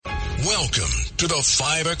Welcome to the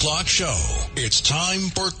 5 o'clock show. It's time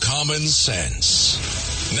for Common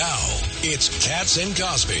Sense. Now, it's Katz and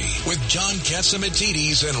Cosby with John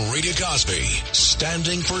Katzimatidis and Rita Cosby,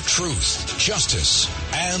 standing for truth, justice,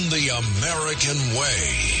 and the American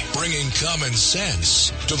way, bringing common sense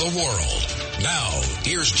to the world. Now,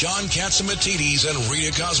 here's John Katzimatidis and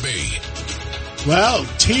Rita Cosby. Well,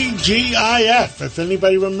 TGIF, if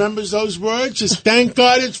anybody remembers those words, just thank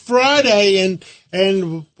God it's Friday.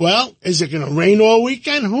 And well, is it going to rain all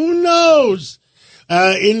weekend? Who knows?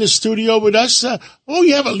 In the studio with us, we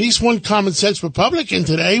have at least one common sense Republican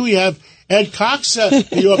today. We have Ed Cox,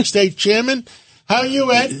 New York State Chairman. How are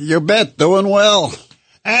you, Ed? You bet, doing well.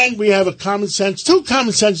 And we have two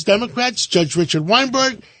common sense Democrats, Judge Richard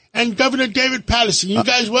Weinberg and Governor David Paterson. You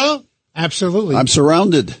guys well? Absolutely. I'm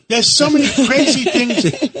surrounded. There's so many crazy things.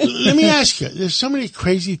 Let me ask you, there's so many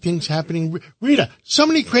crazy things happening. Rita, so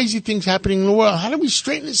many crazy things happening in the world. How do we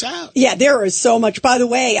straighten this out? Yeah, there is so much. By the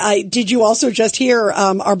way, did you also just hear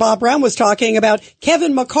our Bob Brown was talking about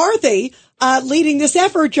Kevin McCarthy leading this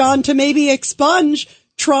effort, John, to maybe expunge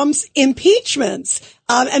Trump's impeachments.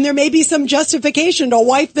 And there may be some justification to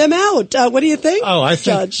wipe them out. What do you think,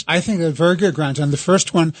 Judge? I think they're very good grounds. And the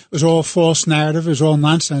first one was all false narrative. It was all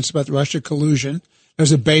nonsense about Russia collusion.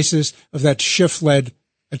 There's a basis of that Schiff-led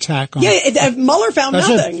attack on. Yeah, Mueller found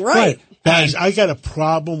nothing, right? Guys, I got a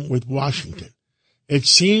problem with Washington. It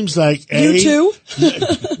seems like you too?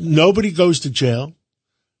 Nobody goes to jail.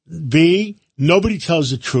 B, nobody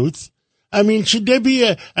tells the truth. I mean, should there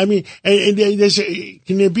be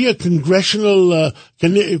can there be a congressional,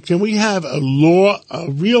 can we have a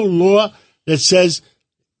real law that says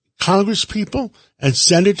Congress people and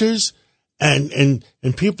senators and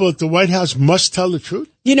people at the White House must tell the truth?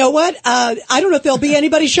 You know what? I don't know if there'll be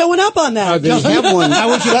anybody showing up on that. They have one.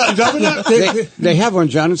 Governor? They have one,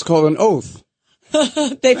 John. It's called an oath.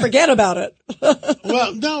 They forget about it.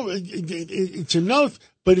 Well, no, it's an oath,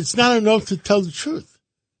 but it's not an oath to tell the truth.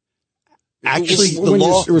 Actually, the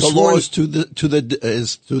law is to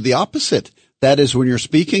the opposite. That is, when you're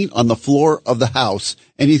speaking on the floor of the House,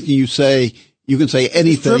 anything you say, you can say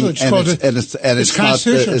anything, it's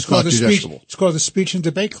constitutional. It's not judiciable. It's called the Speech and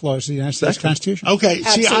Debate Clause of the United States Constitution. Okay,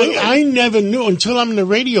 see, I never knew until I'm in the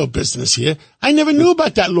radio business here. I never knew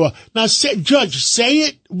about that law. Now, Judge, say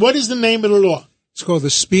it. What is the name of the law? It's called the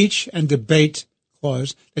Speech and Debate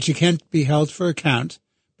Clause, that you can't be held for account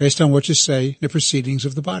based on what you say in the proceedings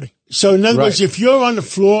of the body. So, in other words, if you're on the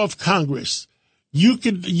floor of Congress, you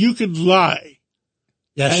could lie,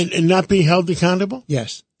 yes, and not be held accountable.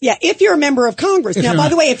 Yes. Yeah, if you're a member of Congress. Now, by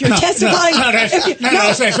the way, if you're testifying, that's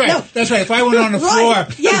right. That's right. If I went on the floor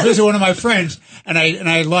to visit one of my friends and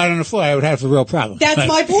I lied on the floor, I would have a real problem. That's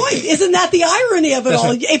my point. Isn't that the irony of it all?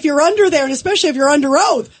 Right. If you're under there, and especially if you're under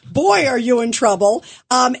oath, boy, are you in trouble.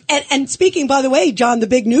 And speaking, by the way, John, the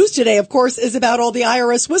big news today, of course, is about all the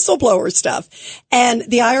IRS whistleblower stuff. And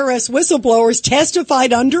the IRS whistleblowers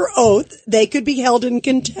testified under oath. They could be held in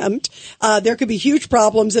contempt. There could be huge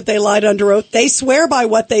problems if they lied under oath. They swear by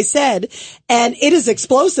what they said, and it is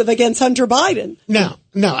explosive against Hunter Biden. Now,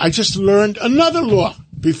 I just learned another law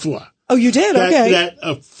before. Oh, you did? Okay. That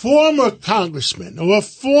a former congressman or a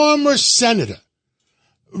former senator,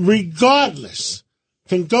 regardless,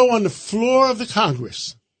 can go on the floor of the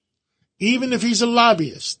Congress, even if he's a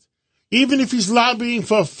lobbyist, even if he's lobbying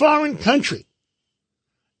for a foreign country,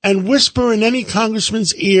 and whisper in any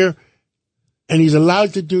congressman's ear, and he's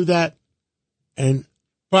allowed to do that, and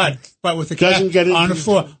But with the cat on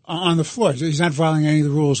the floor, he's not violating any of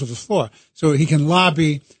the rules of the floor. So he can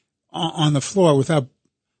lobby on the floor without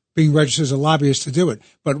being registered as a lobbyist to do it.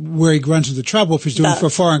 But where he runs into trouble if he's doing it for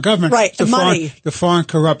foreign government, right? The Foreign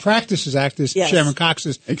Corrupt Practices Act, as Chairman Cox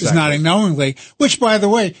is nodding knowingly, which, by the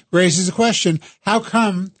way, raises the question: how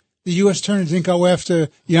come the U.S. Attorney didn't go after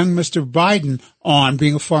young Mr. Biden on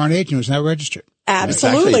being a foreign agent who's not registered?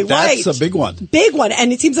 Absolutely right. That's a big one. Big one.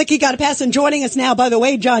 And it seems like he got a pass. And joining us now, by the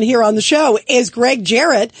way, John, here on the show is Greg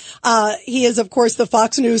Jarrett. He is, of course, the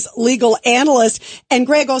Fox News legal analyst. And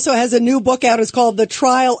Greg also has a new book out. It's called The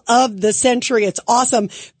Trial of the Century. It's awesome.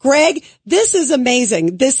 Greg, this is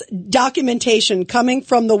amazing. This documentation coming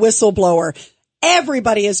from the whistleblower.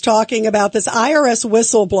 Everybody is talking about this IRS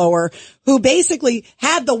whistleblower who basically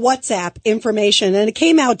had the WhatsApp information. And it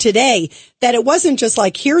came out today that it wasn't just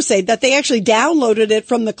like hearsay, that they actually downloaded it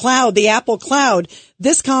from the cloud, the Apple cloud,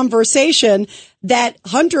 this conversation that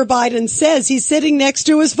Hunter Biden says he's sitting next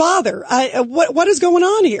to his father. What is going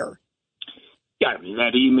on here? Yeah, I mean,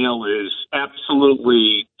 that email is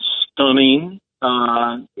absolutely stunning.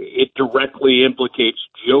 It directly implicates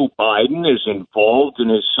Joe Biden is involved in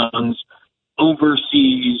his son's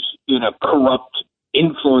overseas, corrupt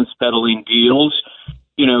influence peddling deals.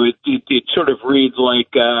 It sort of reads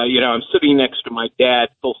like, I'm sitting next to my dad,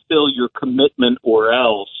 fulfill your commitment or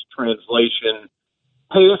else. Translation,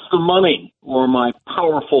 pay us the money or my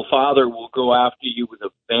powerful father will go after you with a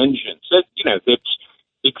vengeance. That's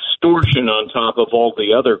extortion on top of all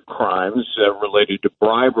the other crimes related to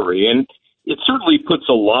bribery. And it certainly puts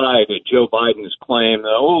a lie to Joe Biden's claim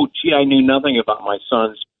that, I knew nothing about my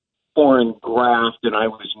son's foreign graft and I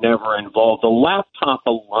was never involved. The laptop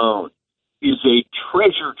alone is a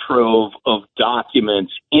treasure trove of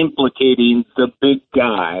documents implicating the big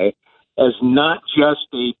guy as not just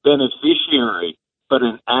a beneficiary, but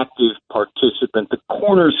an active participant, the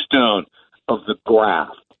cornerstone of the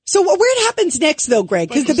graft. So where happens next, though, Greg?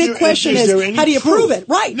 Because the big question is how do you prove it?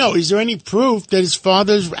 Right. No, is there any proof that his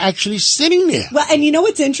father's actually sitting there? Well, and you know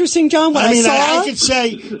what's interesting, John? What I saw?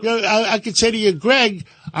 I could say to you, Greg,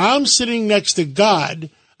 I'm sitting next to God.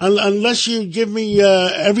 Unless you give me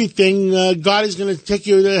everything, God is going to take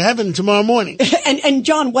you to heaven tomorrow morning. And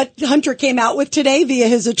John, what Hunter came out with today via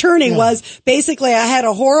his attorney was basically, I had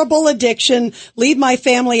a horrible addiction, leave my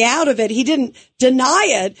family out of it. He didn't deny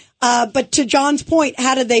it. But to John's point,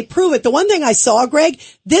 how did they prove it? The one thing I saw, Greg,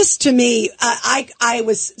 this to me, I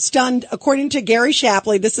was stunned. According to Gary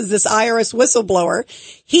Shapley, this IRS whistleblower.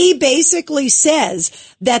 He basically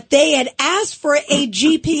says that they had asked for a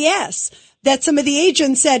GPS. That some of the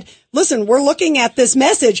agents said, listen, we're looking at this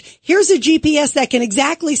message. Here's a GPS that can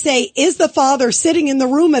exactly say, is the father sitting in the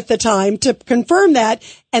room at the time to confirm that?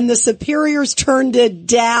 And the superiors turned it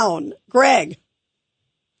down. Greg.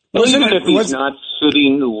 Well, even if he's not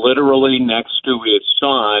sitting literally next to his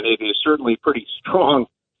son, it is certainly pretty strong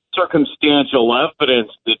circumstantial evidence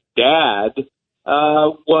that dad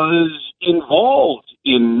was involved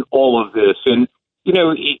in all of this. And,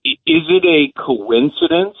 is it a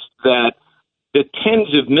coincidence that the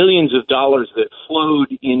tens of millions of dollars that flowed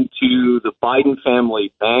into the Biden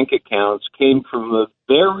family bank accounts came from the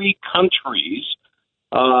very countries,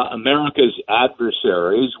 America's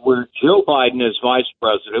adversaries, where Joe Biden, as vice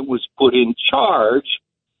president, was put in charge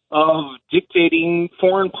of dictating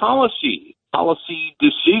foreign policy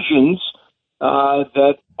decisions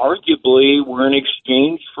that arguably were in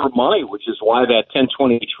exchange for money, which is why that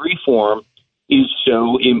 1023 form is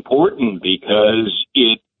so important, because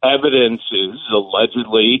it evidences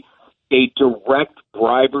allegedly a direct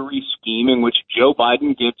bribery scheme in which Joe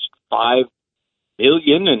Biden gets $5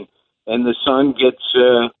 million and the son gets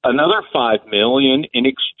another $5 million in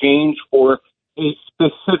exchange for a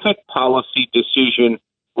specific policy decision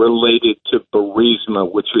related to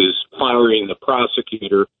Burisma, which is firing the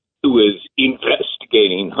prosecutor who is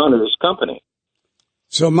investigating Hunter's company.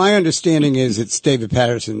 So my understanding is, it's David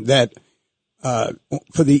Patterson, that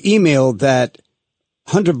for the email that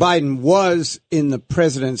Hunter Biden was in the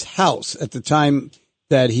president's house at the time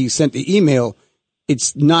that he sent the email,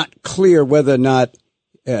 it's not clear whether or not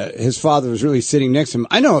his father was really sitting next to him.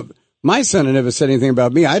 I know if my son had never said anything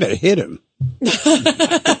about me, I'd have hit him. You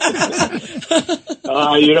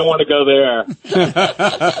don't want to go there.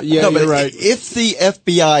 Yeah, no, you're right. If the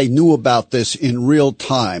FBI knew about this in real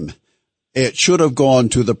time, it should have gone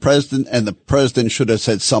to the president, and the president should have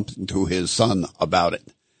said something to his son about it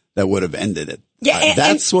that would have ended it. Yeah,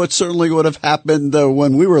 that's what certainly would have happened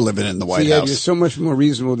when we were living in the White House. You're so much more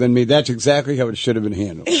reasonable than me. That's exactly how it should have been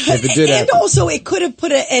handled. If it did and also, it could have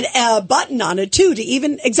put a button on it, too, to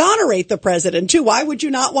even exonerate the president, too. Why would you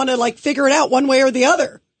not want to, figure it out one way or the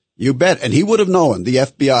other? You bet. And he would have known. The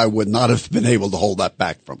FBI would not have been able to hold that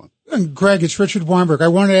back from him. And Greg, it's Richard Weinberg. I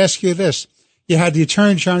want to ask you this. You had the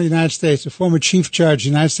Attorney General of the United States, the former Chief Judge of the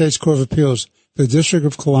United States Court of Appeals for the District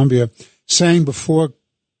of Columbia, saying before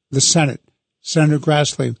the Senate, Senator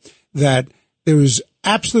Grassley, that there was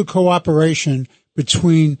absolute cooperation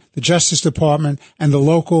between the Justice Department and the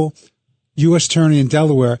local U.S. Attorney in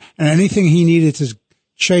Delaware, and anything he needed to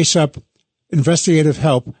chase up investigative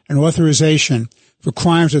help and authorization for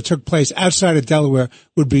crimes that took place outside of Delaware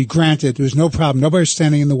would be granted. There was no problem. Nobody's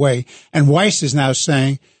standing in the way. And Weiss is now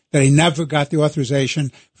saying that he never got the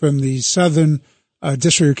authorization from the Southern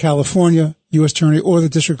District of California U.S. Attorney or the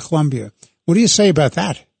District of Columbia. What do you say about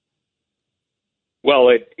that? Well,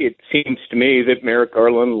 it seems to me that Merrick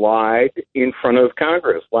Garland lied in front of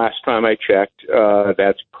Congress. Last time I checked,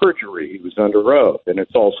 that's perjury. He was under oath, and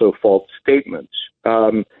it's also false statements.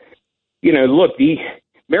 Look,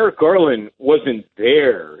 Merrick Garland wasn't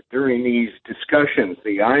there during these discussions.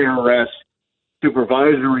 The IRS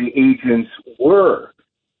supervisory agents were.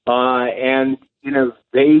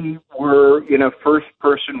 They were,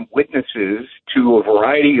 first-person witnesses to a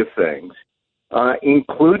variety of things.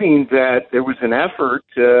 Including that there was an effort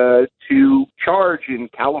to charge in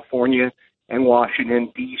California and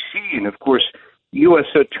Washington, D.C. And, of course, the U.S.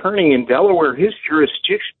 Attorney in Delaware, his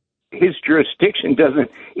jurisdiction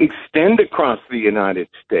doesn't extend across the United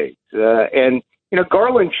States. And,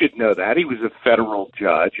 Garland should know that. He was a federal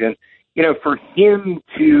judge. And, for him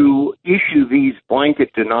to issue these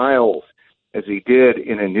blanket denials, as he did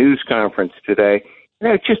in a news conference today,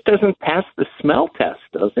 it just doesn't pass the smell test,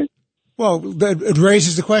 does it? Well, it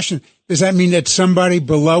raises the question, does that mean that somebody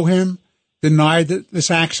below him denied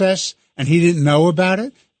this access and he didn't know about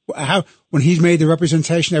it? When he made the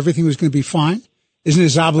representation, everything was going to be fine? Isn't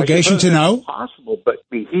his obligation to know? Possible, but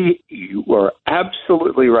you are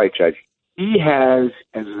absolutely right, Judge. He has,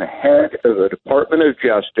 as the head of the Department of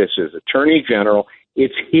Justice, as Attorney General,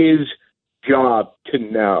 it's his job to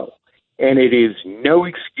know. And it is no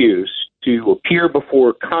excuse to appear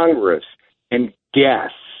before Congress and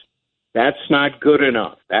guess. That's not good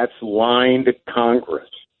enough. That's lying to Congress.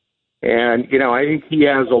 And, I think he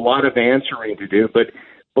has a lot of answering to do. But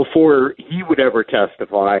before he would ever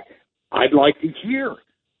testify, I'd like to hear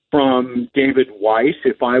from David Weiss,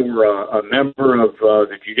 if I were a member of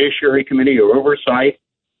the Judiciary Committee or Oversight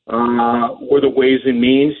or the Ways and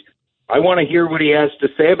Means. I want to hear what he has to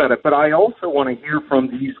say about it, but I also want to hear from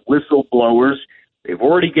these whistleblowers. They've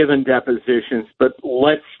already given depositions, but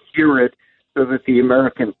let's hear it so that the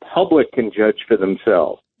American public can judge for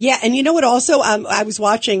themselves. Yeah, and you know what also, I was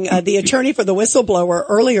watching the attorney for the whistleblower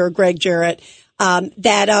earlier, Greg Jarrett,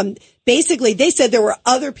 that basically they said there were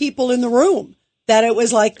other people in the room, that it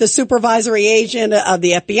was like the supervisory agent of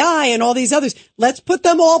the FBI and all these others. Let's put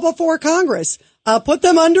them all before Congress, put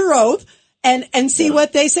them under oath and see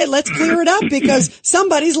what they say. Let's clear it up because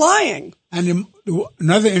somebody's lying. And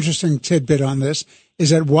another interesting tidbit on this is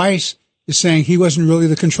that Weiss is saying he wasn't really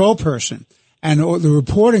the control person. And the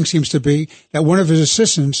reporting seems to be that one of his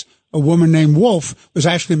assistants, a woman named Wolf, was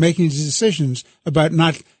actually making these decisions about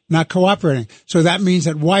not cooperating. So that means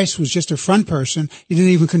that Weiss was just a front person. He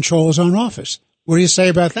didn't even control his own office. What do you say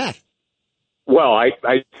about that? Well, I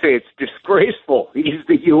say it's disgraceful. He's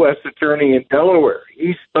the U.S. Attorney in Delaware.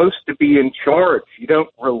 He's supposed to be in charge. You don't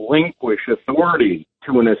relinquish authority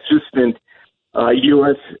to an assistant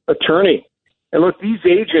U.S. Attorney. And look, these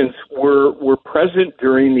agents were present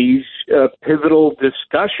during these pivotal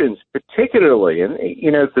discussions, particularly, and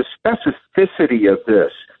the specificity of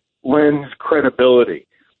this lends credibility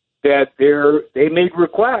that they made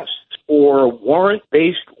requests for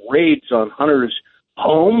warrant-based raids on Hunter's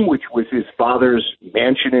home, which was his father's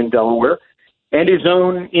mansion in Delaware, and his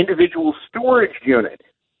own individual storage unit.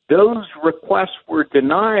 Those requests were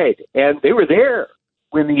denied, and they were there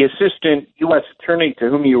when the assistant U.S. attorney to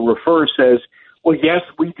whom you refer says, well, yes,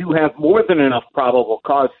 we do have more than enough probable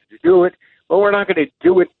cause to do it, but we're not going to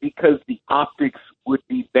do it because the optics would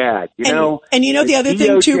be bad. And the other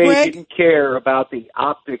thing too, Greg, didn't care about the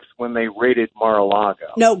optics when they raided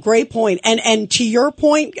Mar-a-Lago. No, great point. And to your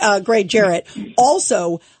point, Greg Jarrett,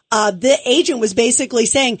 also, the agent was basically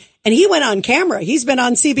saying, and he went on camera. He's been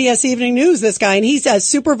on CBS Evening News, this guy, and he's a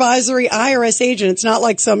supervisory IRS agent. It's not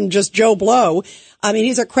like some just Joe Blow. I mean,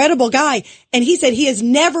 he's a credible guy. And he said he has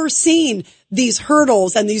never seen these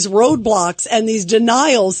hurdles and these roadblocks and these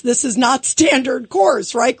denials. This is not standard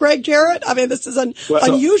course, right, Greg Jarrett? I mean, this is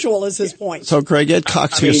unusual is his point. So, Greg, Ed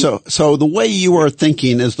Cox here. So the way you are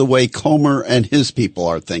thinking is the way Comer and his people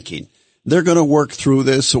are thinking. They're going to work through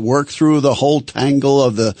this, work through the whole tangle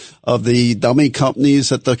of the dummy companies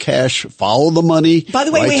that the cash follow the money. By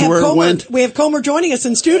the way, right we have Comer joining us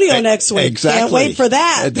in studio next week. Exactly. Can't wait for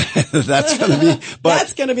that. That's going to be.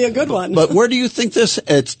 That's going to be a good one. But where do you think this?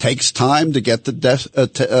 It takes time to get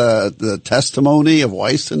the testimony of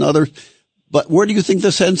Weiss and others. But where do you think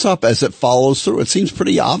this ends up as it follows through? It seems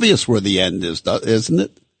pretty obvious where the end is, isn't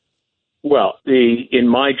it? Well, in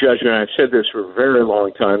my judgment, I've said this for a very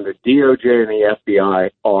long time, the DOJ and the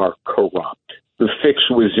FBI are corrupt. The fix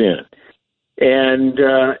was in. And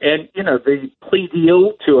the plea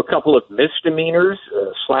deal to a couple of misdemeanors,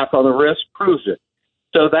 a slap on the wrist, proves it.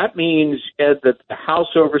 So that means, Ed, that the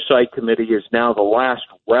House Oversight Committee is now the last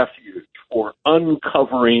refuge for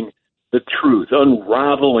uncovering the truth,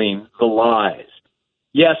 unraveling the lies.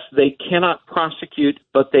 Yes, they cannot prosecute,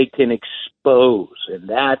 but they can expose, and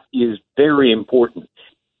that is very important.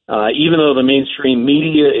 Even though the mainstream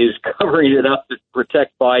media is covering it up to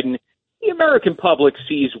protect Biden, the American public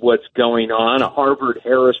sees what's going on. A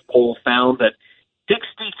Harvard-Harris poll found that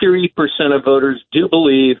 63% of voters do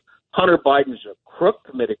believe Hunter Biden's a crook,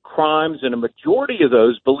 committed crimes, and a majority of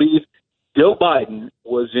those believe Joe Biden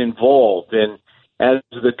was involved. And as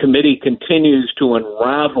the committee continues to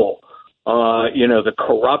unravel the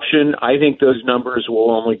corruption, I think those numbers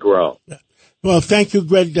will only grow. Well, thank you,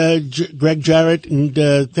 Greg Jarrett, and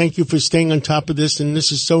thank you for staying on top of this. And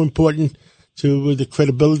this is so important to the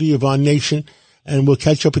credibility of our nation. And we'll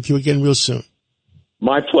catch up with you again real soon.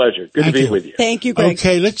 My pleasure. Good to be with you. Thank you, Greg.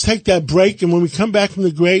 Okay, let's take that break. And when we come back from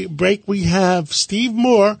the break, we have Steve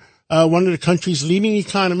Moore, one of the country's leading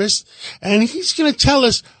economists, and he's going to tell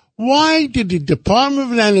us why did the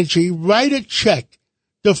Department of Energy write a check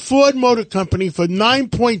to Ford Motor Company for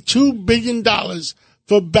 $9.2 billion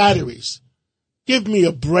for batteries. Give me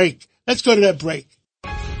a break. Let's go to that break.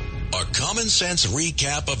 A common sense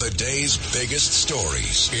recap of the day's biggest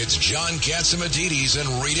stories. It's John Catsimatidis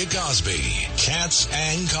and Rita Cosby. Katz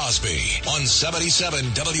and Cosby on 77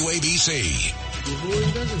 WABC.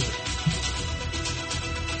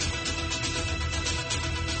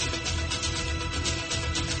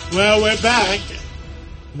 Well, we're back.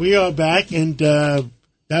 We are back, and that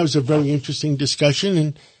was a very interesting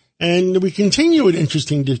discussion, and we continue with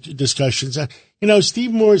interesting discussions.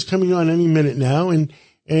 Steve Moore is coming on any minute now, and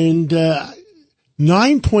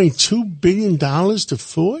 $9.2 billion to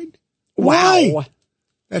Ford? Why? Wow.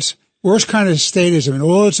 That's worst kind of statism, and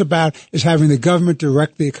all it's about is having the government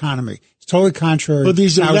direct the economy. It's totally contrary well,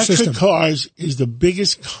 these to our electric system. cars is the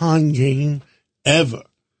biggest con game ever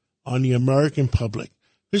on the American public,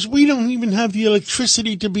 because we don't even have the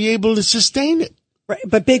electricity to be able to sustain it. Right,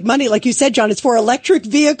 but big money, like you said, John, it's for electric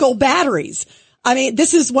vehicle batteries. I mean,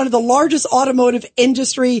 this is one of the largest automotive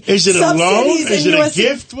industry Is it a loan? Is it US. A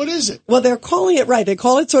gift? What is it? Well, they're calling it right. They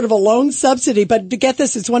call it sort of a loan subsidy, but to get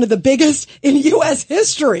this, it's one of the biggest in U.S.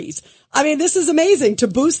 histories. I mean, this is amazing to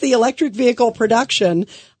boost the electric vehicle production.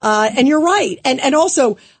 And you're right. And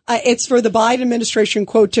also, it's for the Biden administration,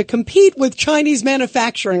 quote, to compete with Chinese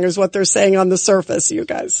manufacturing is what they're saying on the surface, you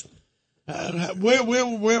guys.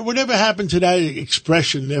 Whatever happened to that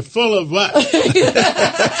expression? They're full of what?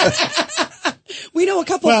 We know a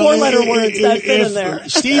couple four-letter words that fit in there.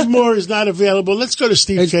 Steve Moore is not available, let's go to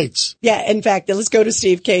Steve Cates. Yeah, in fact, let's go to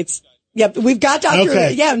Steve Cates. Yep, we've got Dr.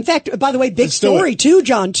 Okay. Yeah, in fact, by the way, big story too,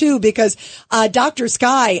 John, too, because Dr.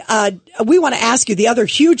 Sky, we want to ask you, the other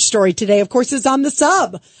huge story today, of course, is on the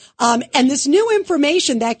sub. And this new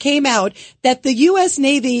information that came out that the U.S.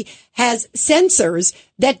 Navy has sensors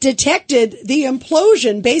that detected the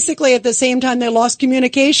implosion basically at the same time they lost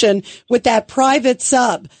communication with that private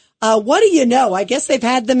sub. What do you know? I guess they've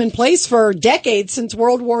had them in place for decades, since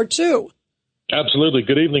World War II. Absolutely.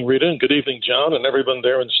 Good evening, Rita, and good evening, John, and everyone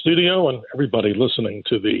there in studio, and everybody listening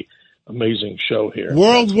to the amazing show here.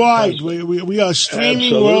 Worldwide. We are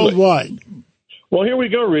streaming worldwide. Well, here we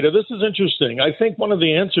go, Rita. This is interesting. I think one of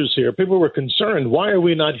the answers here, people were concerned, why are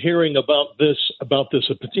we not hearing about this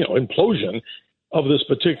implosion of this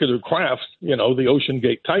particular craft, the Ocean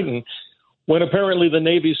Gate Titan, when apparently the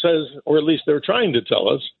Navy says, or at least they're trying to tell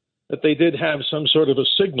us, that they did have some sort of a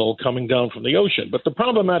signal coming down from the ocean. But the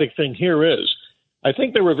problematic thing here is, I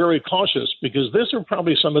think they were very cautious because these are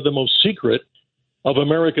probably some of the most secret of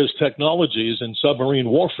America's technologies in submarine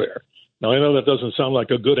warfare. Now, I know that doesn't sound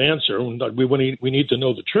like a good answer. We need to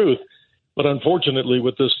know the truth. But unfortunately,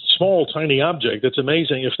 with this small, tiny object, it's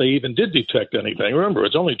amazing if they even did detect anything. Remember,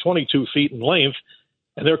 it's only 22 feet in length,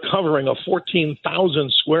 and they're covering a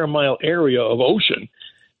 14,000 square mile area of ocean.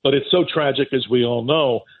 But it's so tragic, as we all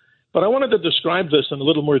know. But I wanted to describe this in a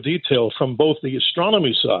little more detail from both the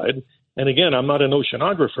astronomy side, and again, I'm not an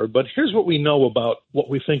oceanographer, but here's what we know about what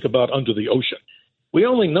we think about under the ocean. We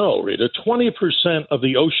only know, Rita, 20% of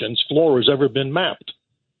the ocean's floor has ever been mapped,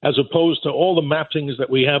 as opposed to all the mappings that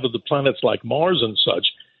we have of the planets like Mars and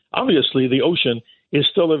such. Obviously, the ocean is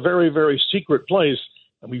still a very, very secret place,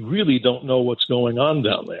 and we really don't know what's going on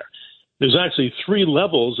down there. There's actually 3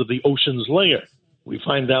 levels of the ocean's layer. We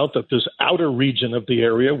find out that this outer region of the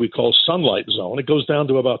area we call sunlight zone, it goes down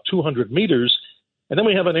to about 200 meters. And then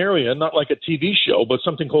we have an area, not like a TV show, but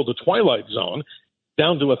something called the twilight zone,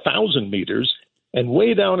 down to 1,000 meters. And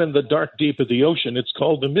way down in the dark deep of the ocean, it's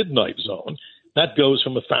called the midnight zone. That goes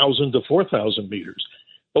from 1,000 to 4,000 meters.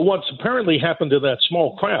 But what's apparently happened to that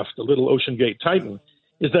small craft, the little Ocean Gate Titan,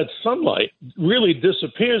 is that sunlight really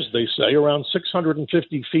disappears, they say, around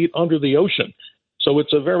 650 feet under the ocean. So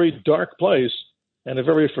it's a very dark place. And a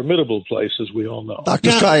very formidable place, as we all know.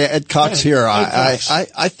 Dr. Sky, Ed Cox here.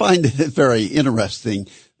 I find it very interesting.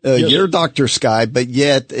 Yes. You're Dr. Sky, but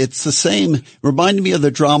yet it's the same. Reminded me of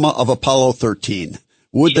the drama of Apollo 13.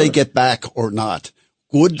 Would they get back or not?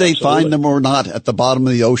 Would they find them or not at the bottom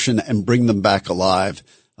of the ocean and bring them back alive?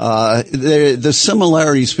 The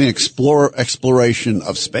similarities between exploration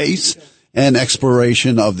of space and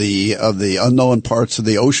exploration of the unknown parts of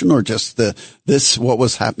the ocean, or just what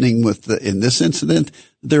was happening in this incident,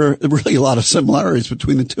 there are really a lot of similarities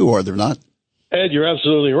between the two, are there not? Ed, you're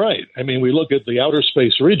absolutely right. I mean, we look at the outer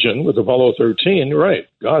space region with Apollo 13, right?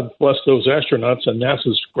 God bless those astronauts and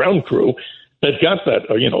NASA's ground crew that got that,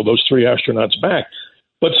 those 3 astronauts back.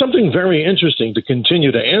 But something very interesting to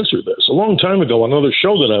continue to answer this. A long time ago, on another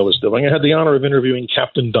show that I was doing, I had the honor of interviewing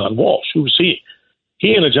Captain Don Walsh. Who was he?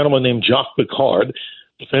 He and a gentleman named Jacques Piccard,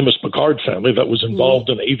 the famous Piccard family that was involved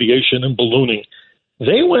in aviation and ballooning.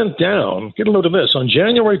 They went down, get a load of this, on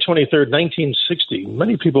January 23rd, 1960.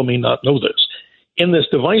 Many people may not know this. In this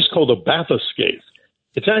device called a bathyscaphe.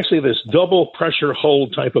 It's actually this double pressure hull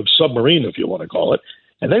type of submarine, if you want to call it.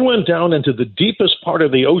 And they went down into the deepest part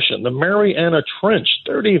of the ocean, the Mariana Trench,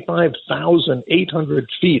 35,800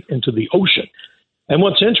 feet into the ocean. And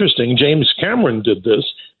what's interesting, James Cameron did this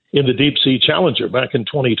in the Deep Sea Challenger back in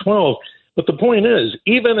 2012. But the point is,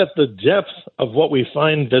 even at the depth of what we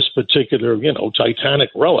find this particular, Titanic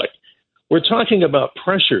relic, we're talking about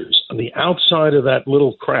pressures on the outside of that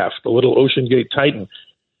little craft, the little Ocean Gate Titan,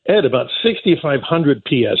 at about 6,500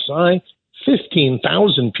 PSI,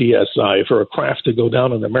 15,000 PSI for a craft to go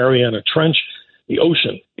down in the Mariana Trench. The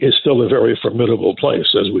ocean is still a very formidable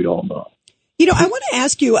place, as we all know. I want to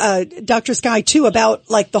ask you, Dr. Sky, too, about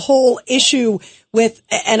the whole issue with,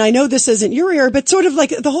 and I know this isn't your area, but sort of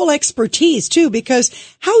the whole expertise, too, because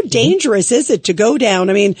how dangerous is it to go down?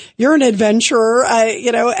 I mean, you're an adventurer,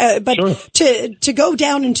 but sure. to go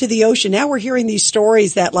down into the ocean. Now we're hearing these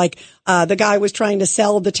stories that the guy was trying to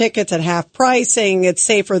sell the tickets at half price, saying it's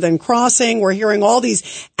safer than crossing. We're hearing all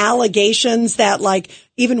these allegations that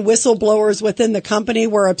even whistleblowers within the company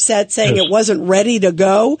were upset, saying it wasn't ready to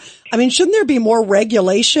go. I mean, shouldn't there be more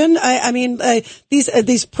regulation?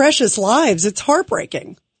 These precious lives, it's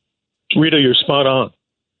heartbreaking. Rita, you're spot on.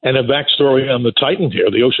 And a backstory on the Titan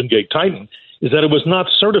here, the Ocean Gate Titan, is that it was not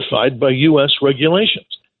certified by U.S. regulations.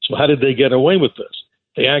 So how did they get away with this?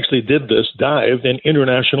 They actually did this dive in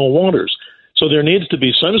international waters. So there needs to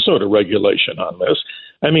be some sort of regulation on this.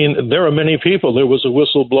 I mean, there are many people. There was a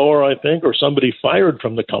whistleblower, I think, or somebody fired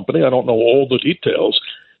from the company. I don't know all the details.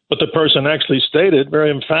 But the person actually stated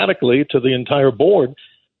very emphatically to the entire board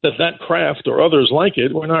that craft or others like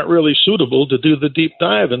it were not really suitable to do the deep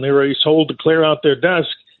dive. And they were told to clear out their desk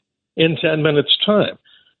in 10 minutes' time.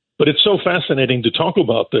 But it's so fascinating to talk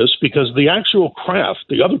about this because the actual craft,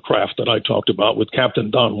 the other craft that I talked about with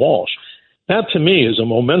Captain Don Walsh, that to me is a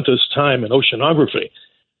momentous time in oceanography.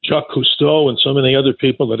 Jacques Cousteau and so many other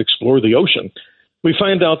people that explore the ocean, we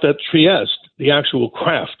find out that Trieste, the actual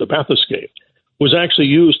craft, the bathyscaphe, was actually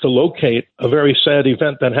used to locate a very sad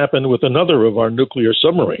event that happened with another of our nuclear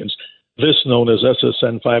submarines, this known as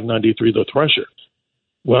SSN-593, the Thresher.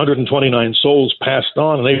 129 souls passed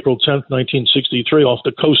on April 10th, 1963, off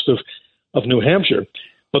the coast of New Hampshire.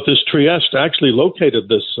 But this Trieste actually located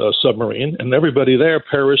this submarine, and everybody there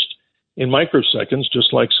perished in microseconds,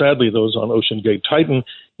 just like, sadly, those on Ocean Gate Titan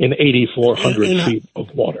in 8,400 feet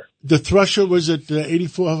of water. The Thresher was at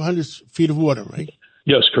 8,400 feet of water, right?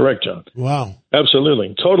 Yes, correct, John. Wow.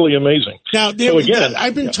 Absolutely. Totally amazing. Now,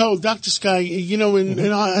 I've been told, Dr. Sky,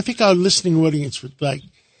 and I think our listening audience would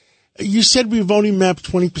you said we've only mapped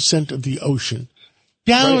 20% of the ocean.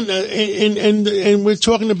 Down, right. And we're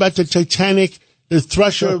talking about the Titanic, the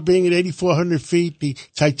Thresher being at 8,400 feet, the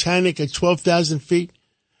Titanic at 12,000 feet.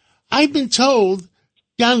 I've been told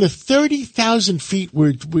down to 30,000 feet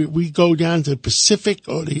where we go down to the Pacific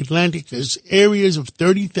or the Atlantic, there's areas of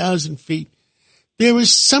 30,000 feet. There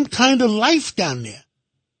is some kind of life down there.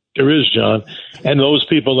 There is, John. And those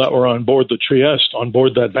people that were on board the Trieste, on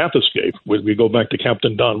board that bathyscaphe, we go back to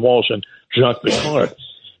Captain Don Walsh and Jacques Piccard,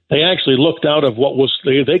 they actually looked out of what was,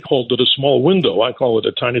 they called it a small window. I call it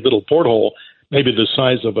a tiny little porthole, maybe the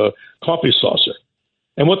size of a coffee saucer.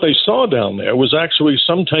 And what they saw down there was actually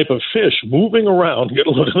some type of fish moving around, get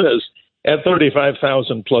a look at this, at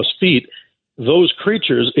 35,000 plus feet. Those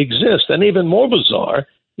creatures exist. And even more bizarre,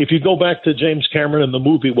 if you go back to James Cameron in the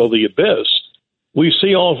movie, The Abyss, we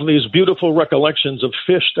see all of these beautiful recollections of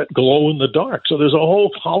fish that glow in the dark. So there's a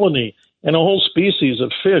whole colony and a whole species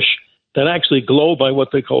of fish that actually glow by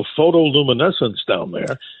what they call photoluminescence down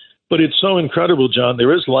there. But it's so incredible, John.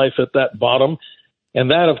 There is life at that bottom.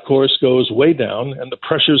 And that, of course, goes way down. And the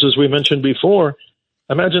pressures, as we mentioned before,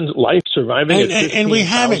 imagine life surviving at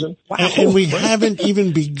 15,000. And we haven't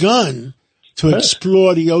even begun to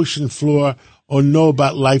explore the ocean floor or know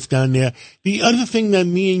about life down there. The other thing that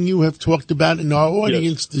me and you have talked about and our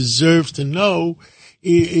audience deserves to know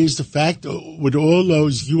is the fact with all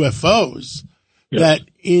those UFOs that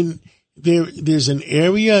there's an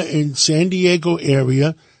area in San Diego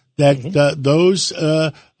area that those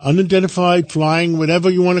unidentified flying, whatever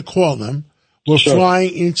you want to call them, were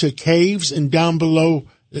flying into caves and down below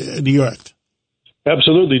the earth.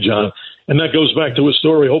 Absolutely, John. And that goes back to a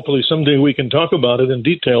story. Hopefully someday we can talk about it in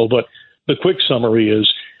detail. But the quick summary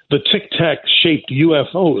is the tic-tac shaped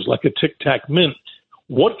UFOs, like a tic-tac mint.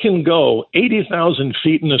 What can go 80,000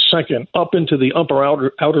 feet in a second up into the upper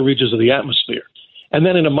outer reaches of the atmosphere? And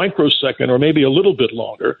then in a microsecond, or maybe a little bit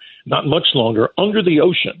longer, not much longer, under the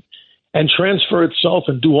ocean, and transfer itself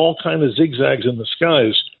and do all kinds of zigzags in the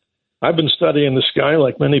skies. I've been studying the sky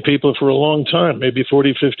like many people for a long time, maybe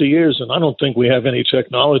 40, 50 years, and I don't think we have any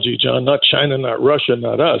technology, John, not China, not Russia,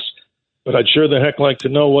 not us, but I'd sure the heck like to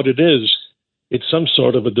know what it is. It's some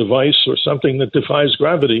sort of a device or something that defies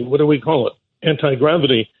gravity. What do we call it?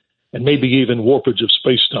 Anti-gravity, and maybe even warpage of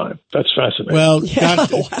space-time. That's fascinating. Well,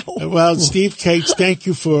 well, Steve Cates, thank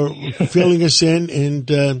you for filling us in,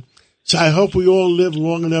 and so I hope we all live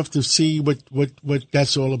long enough to see what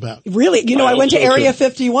that's all about. Really? You know, I went to Area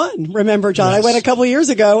 51. Remember, John? Yes. I went a couple of years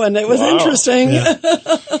ago, and it was interesting. Yeah.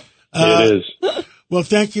 It is. Well,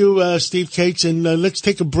 thank you, Steve Cates, and let's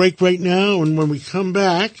take a break right now, and when we come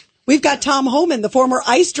back... We've got Tom Homan, the former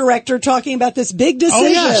ICE director, talking about this big decision. Oh,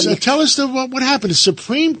 yes. Tell us what happened. The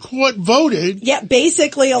Supreme Court voted. Yeah,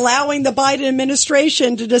 basically allowing the Biden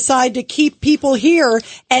administration to decide to keep people here,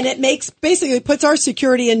 and it basically puts our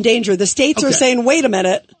security in danger. The states are saying, wait a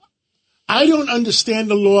minute. I don't understand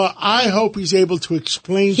the law. I hope he's able to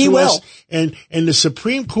explain to us. And the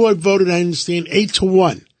Supreme Court voted, I understand,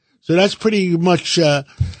 8-1. So that's pretty much,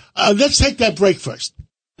 let's take that break first.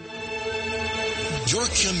 You're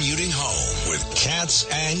commuting home with Katz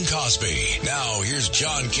and Cosby. Now, here's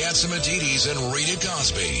John Catsimatidis and Rita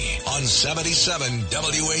Cosby on 77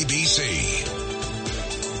 WABC.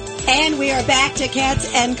 And we are back to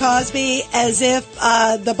Katz and Cosby, as if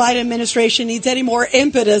the Biden administration needs any more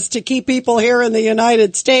impetus to keep people here in the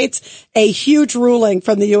United States. A huge ruling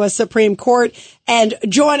from the U.S. Supreme Court. And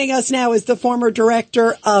joining us now is the former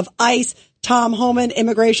director of ICE, Tom Homan,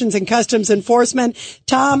 Immigrations and Customs Enforcement.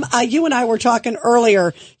 Tom, you and I were talking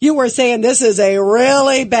earlier. You were saying this is a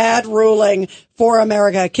really bad ruling for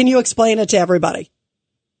America. Can you explain it to everybody?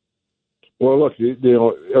 Well, look,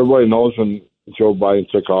 everybody knows when Joe Biden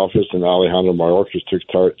took office and Alejandro Mayorkas took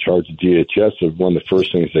charge of DHS, one of the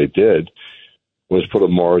first things they did was put a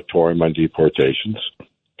moratorium on deportations,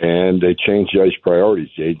 and they changed the ICE priorities,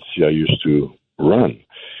 the agency I used to run.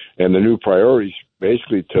 And the new priorities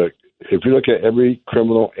basically took, if you look at every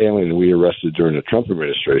criminal alien we arrested during the Trump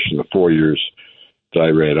administration, the 4 years that I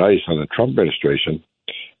ran ICE on the Trump administration,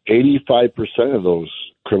 85% of those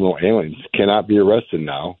criminal aliens cannot be arrested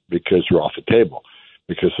now because they're off the table,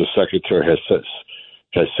 because the secretary has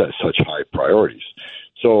set such high priorities.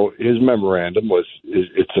 So his memorandum was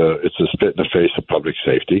it's a spit in the face of public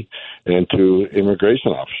safety and to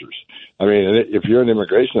immigration officers. I mean, if you're an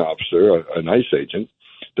immigration officer, an ICE agent,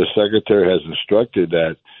 the secretary has instructed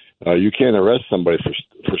that you can't arrest somebody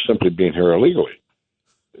for simply being here illegally.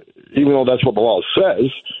 Even though that's what the law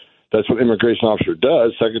says, that's what an immigration officer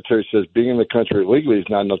does. Secretary says being in the country illegally is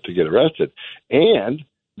not enough to get arrested. And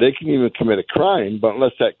they can even commit a crime, but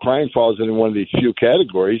unless that crime falls into one of these few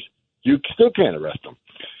categories, you still can't arrest them.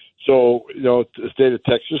 So, the state of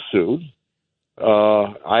Texas sued.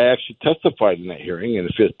 I actually testified in that hearing in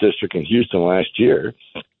the 5th District in Houston last year.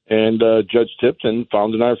 And Judge Tipton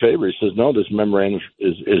found in our favor. He says, no, this memorandum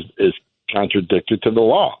is contradicted to the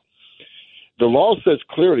law. The law says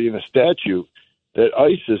clearly in the statute that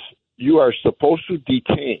ICE you are supposed to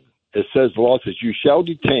detain. It says, the law says you shall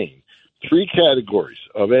detain 3 categories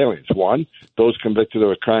of aliens. 1, those convicted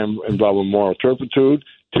of a crime involving moral turpitude.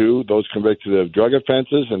 2, those convicted of drug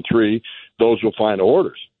offenses. And 3, those who find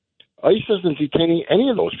orders. ICE isn't detaining any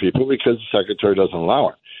of those people because the secretary doesn't allow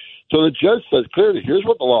it. So the judge says clearly, here's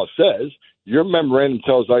what the law says. Your memorandum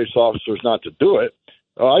tells ICE officers not to do it.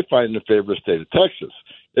 I find it in favor of the state of Texas.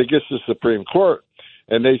 It gets to the Supreme Court,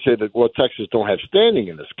 and they say that, well, Texas don't have standing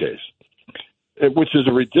in this case, which is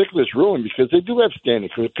a ridiculous ruling because they do have standing,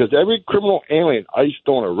 because every criminal alien ICE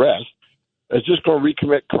don't arrest is just going to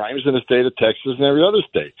recommit crimes in the state of Texas and every other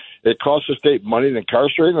state. It costs the state money to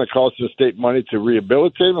incarcerate them. It costs the state money to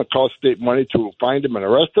rehabilitate them. It costs the state money to find them and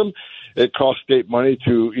arrest them. It costs state money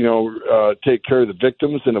to, take care of the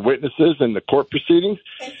victims and the witnesses and the court proceedings.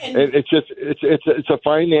 And it's a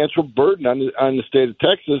financial burden on the state of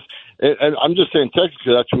Texas. And I'm just saying Texas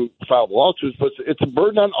because that's who filed the lawsuits, but it's a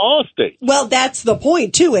burden on all states. Well, that's the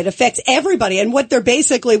point too. It affects everybody. And what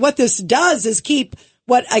this does is keep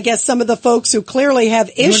what I guess some of the folks who clearly have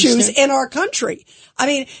issues in our country. I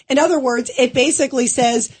mean, in other words, it basically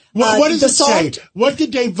says, what does it say? What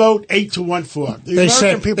did they vote 8-1 for?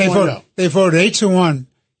 They voted 8-1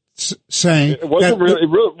 saying it wasn't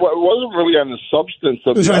really on the substance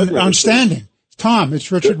of it was on standing. Tom,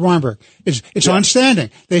 it's Richard Weinberg. It's on standing.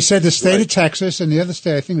 They said the state of Texas and the other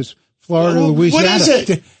state, I think it was Florida, Louisiana. What is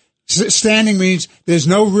it? Standing means there's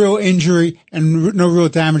no real injury and no real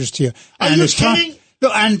damages to you. Are you kidding?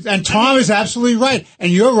 And Tom is absolutely right.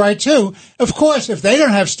 And you're right, too. Of course, if they don't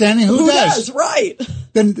have standing, who does? Right.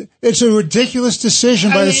 Then it's a ridiculous decision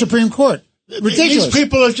by the Supreme Court. Ridiculous. These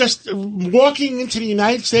people are just walking into the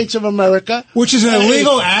United States of America. Which is an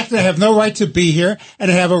illegal act. They have no right to be here,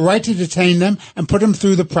 and they have a right to detain them and put them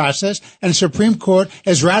through the process. And the Supreme Court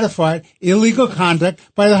has ratified illegal conduct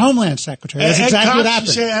by the Homeland Secretary. That's exactly what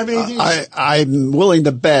happened. I'm willing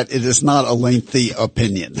to bet it is not a lengthy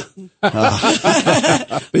opinion.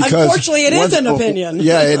 Because unfortunately, it is an opinion.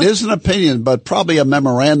 Yeah, it is an opinion, but probably a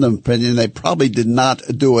memorandum opinion. They probably did not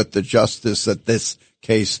do it the justice that this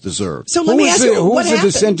case deserved. So let me ask you, who was the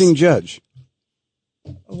dissenting judge?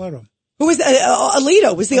 Alito. Who was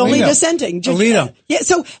Alito was the only dissenting judge. Alito. Yeah.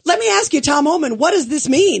 So let me ask you, Tom Homan, what does this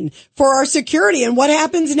mean for our security and what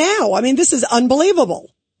happens now? I mean, this is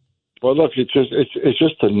unbelievable. Well, look, it's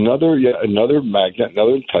just another magnet,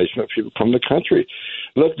 another enticement for people to come to the country.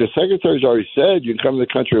 Look, the secretary's already said you can come to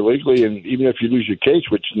the country legally, and even if you lose your case,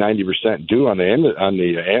 which 90% do on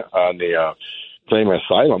the claim of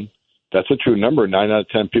asylum. That's a true number. 9 out of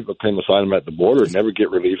 10 people claim asylum at the border and never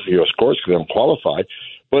get relief from U.S. courts because they don't qualify.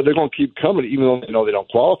 But they're going to keep coming even though they know they don't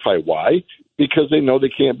qualify. Why? Because they know they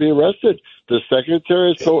can't be arrested. The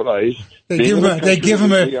secretary is so nice. They give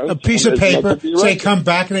them a piece of paper, say come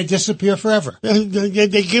back, and they disappear forever. They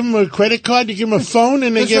give them a credit card, they give them a phone,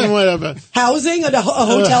 and they give them whatever. Housing, a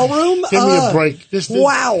hotel room? Give me a break.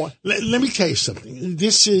 Wow. Let me tell you something.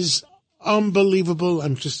 This is unbelievable.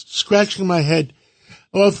 I'm just scratching my head.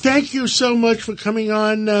 Well, thank you so much for coming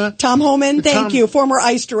on. Tom Homan, thank you, former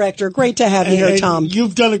ICE director. Great to have you here, Tom.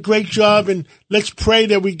 You've done a great job, and let's pray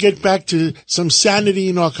that we get back to some sanity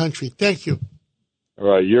in our country. Thank you. All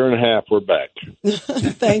right, year and a half, we're back.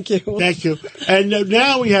 Thank you. Thank you. And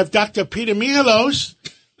now we have Dr. Peter Michalos,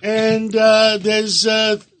 and there's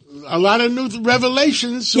a lot of new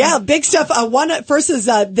revelations. Yeah, big stuff. First is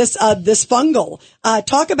this fungal.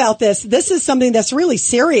 Talk about this. This is something that's really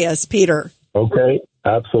serious, Peter. Okay.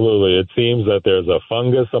 Absolutely. It seems that there's a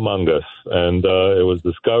fungus among us, and it was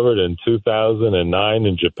discovered in 2009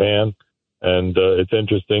 in Japan. And it's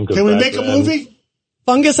interesting. Can we make a movie?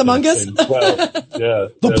 Fungus among us? Well, yeah.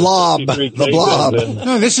 The blob. The blob.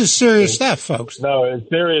 No, this is serious stuff, folks. No, it's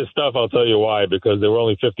serious stuff. I'll tell you why. Because there were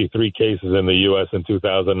only 53 cases in the U.S. in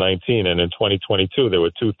 2019, and in 2022 there were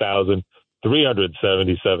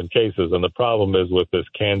 2,377 cases. And the problem is with this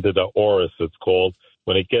Candida auris, it's called.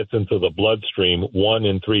 When it gets into the bloodstream, 1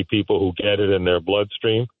 in 3 people who get it in their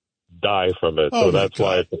bloodstream die from it. Oh, so that's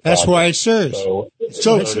why it's a problem. That's why it's serious. So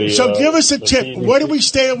give us a tip. What do we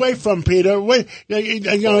stay away from, Peter?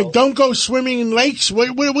 Don't go swimming in lakes.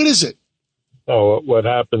 What is it? Oh, what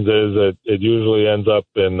happens is it usually ends up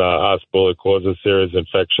in a hospital. It causes serious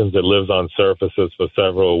infections. It lives on surfaces for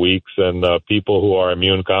several weeks, and people who are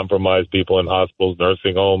immune compromised, people in hospitals,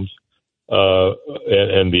 nursing homes,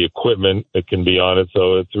 and the equipment that can be on it.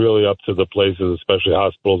 So it's really up to the places, especially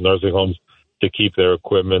hospitals, nursing homes, to keep their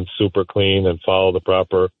equipment super clean and follow the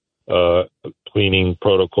proper cleaning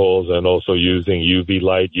protocols, and also using UV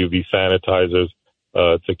light, UV sanitizers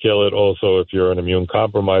to kill it. Also, if you're an immune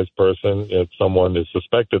compromised person, if someone is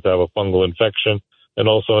suspected to have a fungal infection, and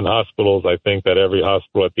also in hospitals, I think that every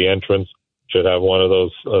hospital at the entrance should have one of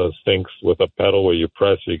those sinks with a pedal where you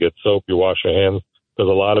press, you get soap, you wash your hands. Because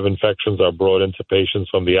a lot of infections are brought into patients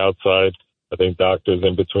from the outside. I think doctors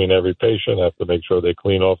in between every patient have to make sure they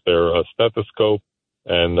clean off their stethoscope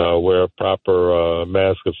and wear a proper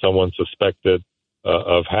mask if someone's suspected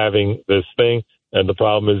of having this thing. And the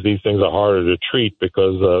problem is these things are harder to treat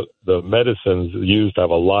because the medicines used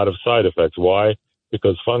have a lot of side effects. Why?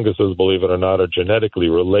 Because funguses, believe it or not, are genetically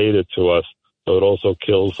related to us. So it also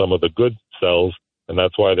kills some of the good cells, and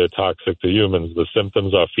that's why they're toxic to humans. The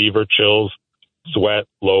symptoms are fever, chills, sweat,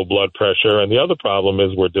 low blood pressure. And the other problem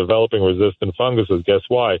is we're developing resistant funguses. Guess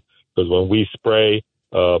why? Because when we spray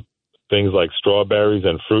things like strawberries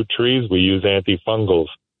and fruit trees, we use antifungals.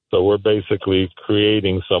 So we're basically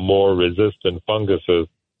creating some more resistant funguses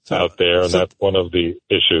out there, and that's one of the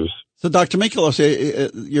issues. So, Dr. Michalos,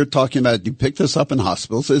 you're talking about you pick this up in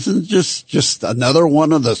hospitals. Isn't it just another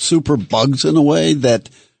one of the super bugs in a way that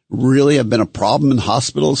really have been a problem in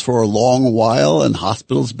hospitals for a long while, and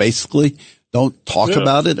hospitals basically don't talk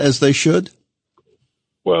about it as they should?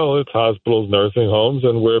 Well, it's hospitals, nursing homes,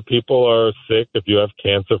 and where people are sick. If you have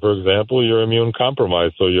cancer, for example, you're immune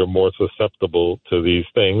compromised, so you're more susceptible to these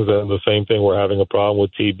things. And the same thing, we're having a problem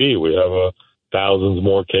with TB. We have thousands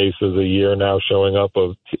more cases a year now showing up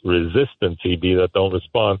of resistant TB that don't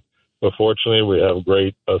respond. But fortunately, we have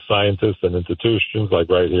great scientists and institutions, like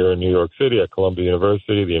right here in New York City at Columbia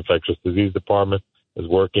University. The infectious disease department is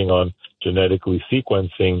working on genetically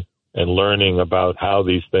sequencing and learning about how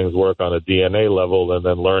these things work on a DNA level, and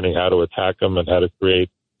then learning how to attack them and how to create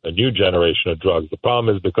a new generation of drugs. The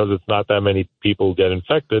problem is, because it's not that many people who get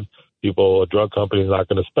infected, a drug company is not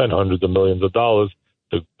going to spend hundreds of millions of dollars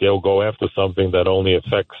they'll go after something that only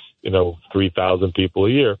affects, 3,000 people a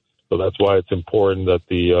year. So that's why it's important that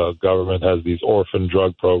the government has these orphan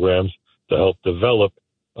drug programs to help develop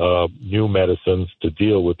new medicines to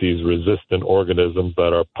deal with these resistant organisms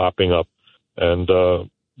that are popping up. And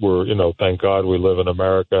thank God we live in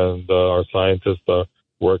America, and our scientists are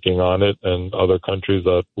working on it, and other countries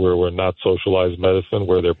where we're not socialized medicine,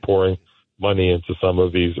 where they're pouring money into some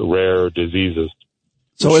of these rare diseases.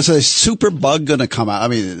 So is a super bug going to come out? I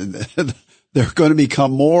mean, they're going to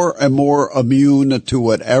become more and more immune to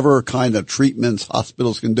whatever kind of treatments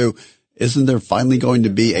hospitals can do. Isn't there finally going to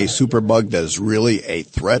be a super bug that is really a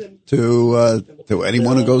threat to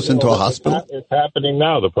anyone who goes into a hospital? It's happening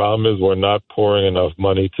now. The problem is we're not pouring enough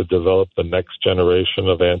money to develop the next generation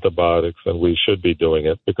of antibiotics, and we should be doing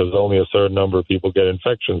it, because only a certain number of people get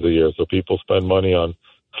infections a year. So people spend money on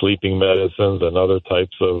sleeping medicines and other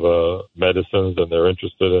types of medicines, and they're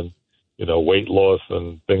interested in, weight loss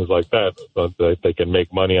and things like that, so that they can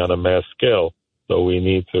make money on a mass scale. So we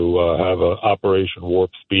need to have an Operation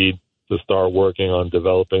Warp Speed to start working on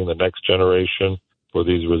developing the next generation for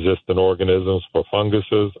these resistant organisms, for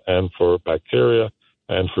funguses and for bacteria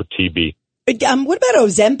and for TB. What about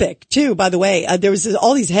Ozempic, too, by the way? There was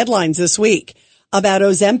all these headlines this week about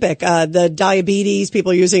Ozempic, the diabetes,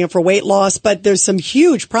 people using it for weight loss, but there's some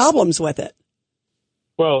huge problems with it.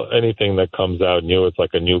 Well, anything that comes out new, it's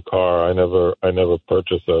like a new car. I never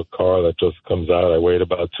purchase a car that just comes out. I wait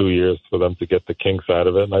about 2 years for them to get the kinks out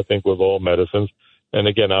of it. And I think with all medicines, and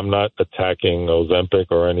again, I'm not attacking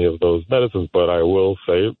Ozempic or any of those medicines, but I will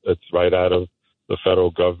say it's right out of the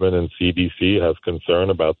federal government, and CDC has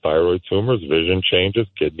concern about thyroid tumors, vision changes,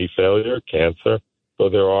 kidney failure, cancer. So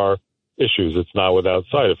there are issues. It's not without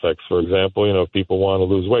side effects. For example, if people want to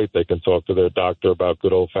lose weight, they can talk to their doctor about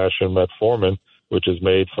good old-fashioned metformin, which is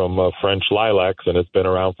made from French lilacs, and it's been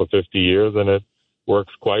around for 50 years, and it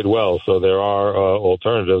works quite well. So there are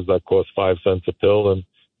alternatives that cost 5 cents a pill, and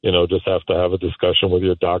just have to have a discussion with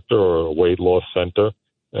your doctor or a weight loss center,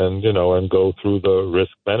 and and go through the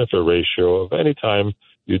risk-benefit ratio of any time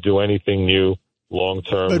you do anything new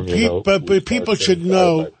long-term. But people should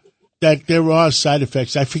know that there are side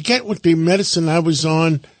effects. I forget what the medicine I was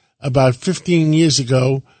on about 15 years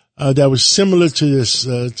ago that was similar to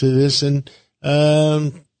this, and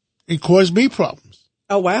it caused me problems.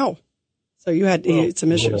 Oh, wow. So you had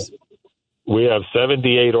some issues. We have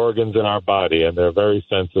 78 organs in our body, and they're very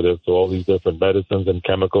sensitive to all these different medicines and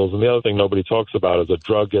chemicals. And the other thing nobody talks about is a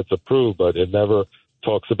drug gets approved, but it never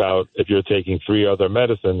talks about, if you're taking 3 other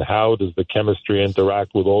medicines, how does the chemistry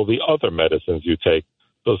interact with all the other medicines you take?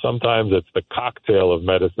 So sometimes it's the cocktail of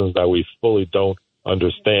medicines that we fully don't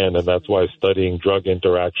understand, and that's why studying drug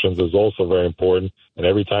interactions is also very important. And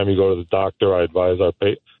every time you go to the doctor, I advise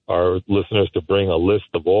our listeners to bring a list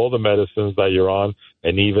of all the medicines that you're on,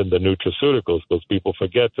 and even the nutraceuticals, because people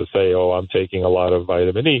forget to say, I'm taking a lot of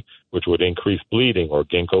vitamin E, which would increase bleeding, or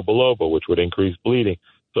ginkgo biloba, which would increase bleeding.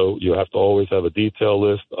 So you have to always have a detailed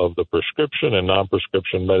list of the prescription and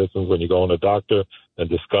non-prescription medicines when you go to a doctor, and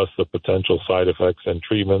discuss the potential side effects and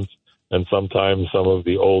treatments. And sometimes some of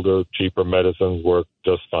the older, cheaper medicines work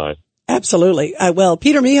just fine. Absolutely. Well,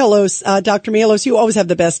 Peter Mihalos, Dr. Mihalos, you always have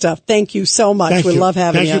the best stuff. Thank you so much. We love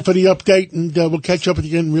having you. Thank you for the update, and we'll catch up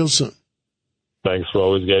again real soon. Thanks for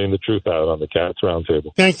always getting the truth out on the Cats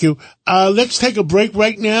Roundtable. Thank you. Let's take a break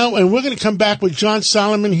right now, and we're going to come back with John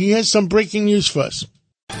Solomon. He has some breaking news for us.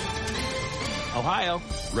 Ohio,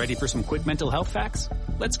 ready for some quick mental health facts?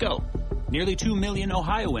 Let's go. Nearly 2 million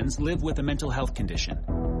Ohioans live with a mental health condition.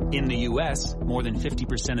 In the U.S., more than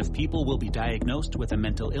 50% of people will be diagnosed with a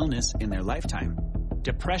mental illness in their lifetime.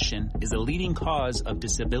 Depression is a leading cause of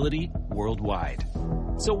disability worldwide.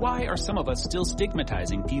 So why are some of us still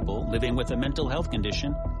stigmatizing people living with a mental health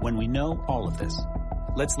condition when we know all of this?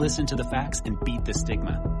 Let's listen to the facts and beat the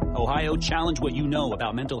stigma. Ohio, challenge what you know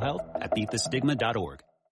about mental health at beatthestigma.org.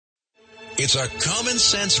 It's a common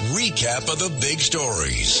sense recap of the big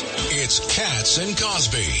stories. It's Cats and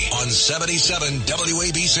Cosby on 77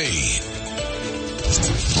 WABC.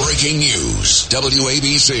 Breaking news,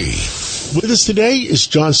 WABC. With us today is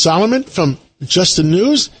John Solomon from Just the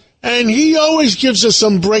News, and he always gives us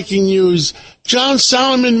some breaking news. John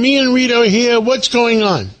Solomon, me and Rita are here. What's going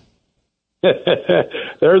on?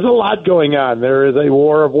 There's a lot going on. There is a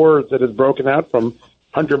war of words that has broken out from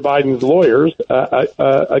Hunter Biden's lawyers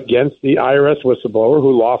against the IRS whistleblower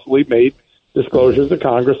who lawfully made disclosures to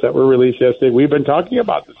Congress that were released yesterday. We've been talking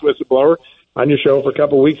about this whistleblower on your show for a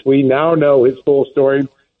couple of weeks. We now know his full story.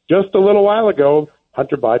 Just a little while ago,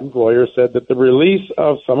 Hunter Biden's lawyer said that the release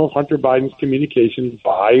of some of Hunter Biden's communications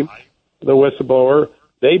by the whistleblower,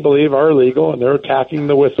 they believe are illegal, and they're attacking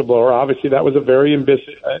the whistleblower. Obviously, that was a very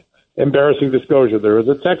embarrassing disclosure. There was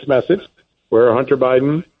a text message where Hunter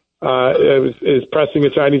Biden is pressing a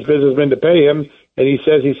Chinese businessman to pay him, and he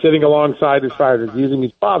says he's sitting alongside his father, using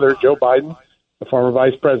his father, Joe Biden, the former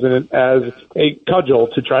vice president, as a cudgel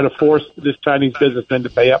to try to force this Chinese businessman to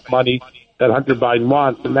pay up money that Hunter Biden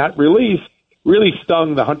wants. And that release really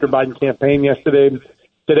stung the Hunter Biden campaign yesterday.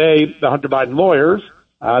 Today, the Hunter Biden lawyers,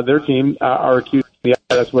 their team, are accusing the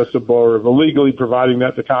IRS whistleblower of illegally providing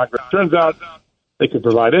that to Congress. Turns out they can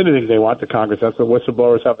provide anything they want to Congress. That's what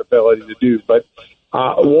whistleblowers have the ability to do. But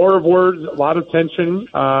a war of words, a lot of tension,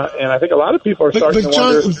 and I think a lot of people are starting to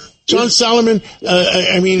wonder. John Solomon,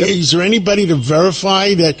 is there anybody to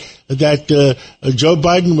verify that Joe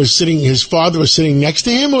Biden was his father was sitting next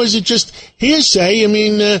to him, or is it just hearsay?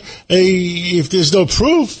 If there's no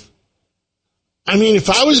proof, if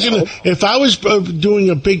I was doing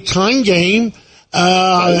a big time game,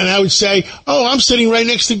 and I would say, I'm sitting right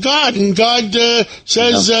next to God, and God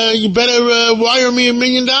says, you better wire me $1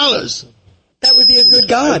 million. That would be a good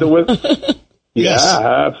God. Yes.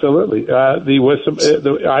 Yeah, absolutely.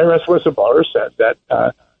 The IRS whistleblower said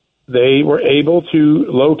that they were able to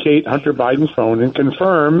locate Hunter Biden's phone and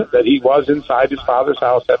confirm that he was inside his father's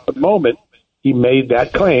house at the moment he made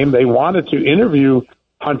that claim. They wanted to interview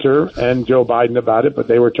Hunter and Joe Biden about it, but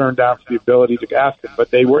they were turned down for the ability to ask him.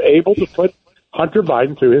 But they were able to put Hunter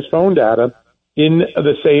Biden through his phone data in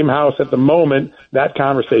the same house at the moment that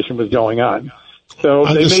conversation was going on. So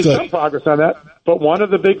they made some progress on that. But one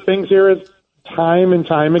of the big things here is time and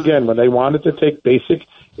time again, when they wanted to take basic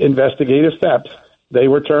investigative steps, they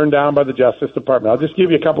were turned down by the Justice Department. I'll just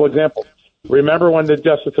give you a couple examples. Remember when the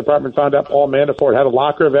Justice Department found out Paul Manafort had a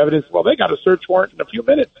locker of evidence? Well, they got a search warrant in a few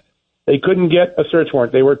minutes. They couldn't get a search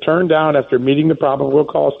warrant. They were turned down after meeting the probable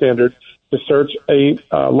cause standard to search a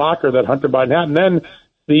locker that Hunter Biden had. And then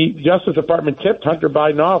the Justice Department tipped Hunter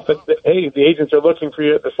Biden off that, hey, the agents are looking for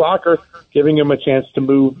you at this locker, giving him a chance to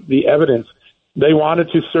move the evidence. They wanted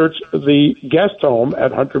to search the guest home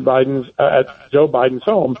at at Joe Biden's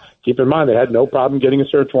home. Keep in mind, they had no problem getting a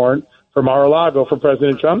search warrant for Mar-a-Lago for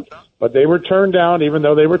President Trump, but they were turned down even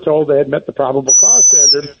though they were told they had met the probable cause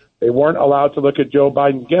standard. They weren't allowed to look at Joe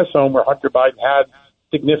Biden's guest home where Hunter Biden had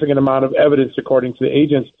significant amount of evidence, according to the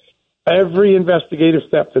agents. Every investigative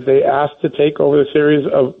step that they asked to take over the series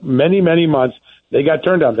of many, many months, they got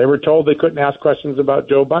turned down. They were told they couldn't ask questions about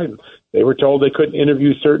Joe Biden. They were told they couldn't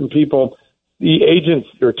interview certain people. The agents,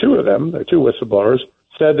 there are two of them, there are two whistleblowers,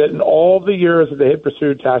 said that in all the years that they had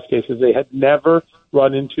pursued tax cases, they had never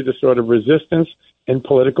run into the sort of resistance and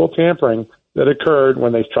political tampering that occurred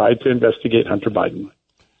when they tried to investigate Hunter Biden.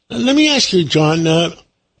 Let me ask you, John,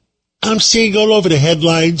 I'm seeing all over the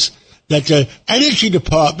headlines that the Energy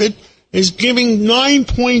Department is giving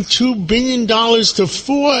 $9.2 billion to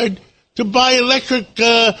Ford to buy electric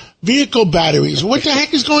vehicle batteries. What the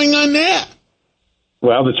heck is going on there?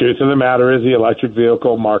 Well, the truth of the matter is the electric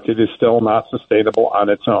vehicle market is still not sustainable on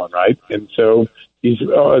its own, right? And so you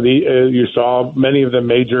saw many of the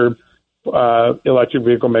major electric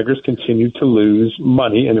vehicle makers continue to lose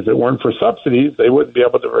money, and if it weren't for subsidies, they wouldn't be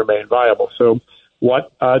able to remain viable. So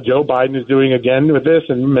what Joe Biden is doing again with this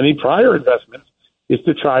and many prior investments is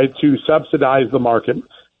to try to subsidize the market.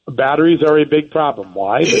 Batteries are a big problem.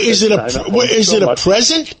 Why? Is it a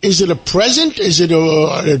present? Is it a present? Is it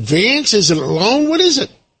an advance? Is it a loan? What is it?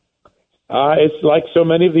 It's like so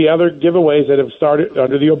many of the other giveaways that have started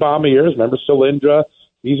under the Obama years. Remember Solyndra?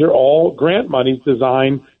 These are all grant monies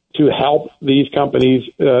designed to help these companies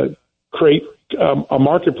create a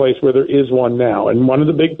marketplace where there is one now. And one of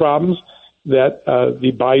the big problems that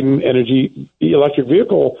the Biden electric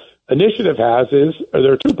vehicle initiative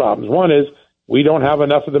there are two problems. One is we don't have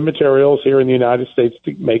enough of the materials here in the United States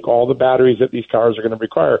to make all the batteries that these cars are going to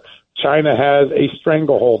require. China has a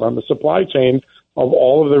stranglehold on the supply chain of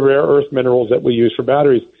all of the rare earth minerals that we use for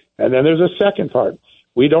batteries. And then there's a second part.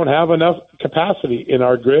 We don't have enough capacity in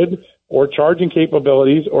our grid or charging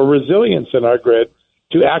capabilities or resilience in our grid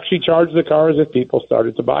to actually charge the cars if people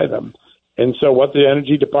started to buy them. And so what the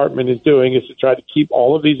Energy Department is doing is to try to keep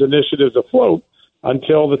all of these initiatives afloat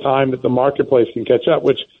until the time that the marketplace can catch up,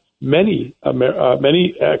 which many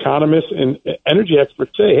economists and energy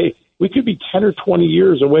experts say, hey, we could be 10 or 20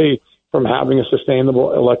 years away from having a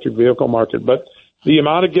sustainable electric vehicle market. But the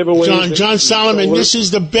amount of giveaways... John Solomon, this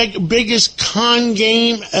is the biggest con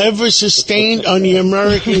game ever sustained on the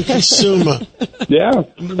American consumer. Yeah.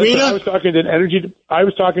 Rita? I was talking to an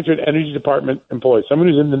energy department employee, someone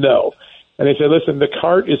who's in the know, and they said, listen, the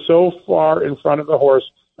cart is so far in front of the horse,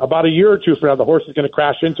 about a year or two from now, the horse is going to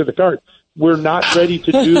crash into the cart. We're not ready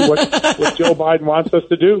to do what Joe Biden wants us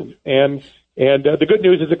to do. And the good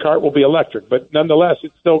news is the cart will be electric, but nonetheless,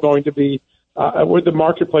 it's still going to be where the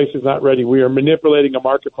marketplace is not ready. We are manipulating a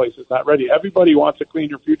marketplace that's not ready. Everybody wants a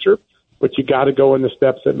cleaner future, but you got to go in the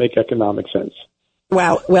steps that make economic sense.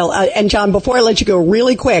 Wow. Well, and John, before I let you go,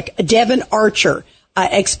 really quick, Devin Archer,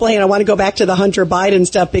 explain. I want to go back to the Hunter Biden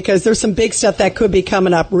stuff because there's some big stuff that could be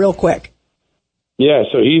coming up real quick. Yeah,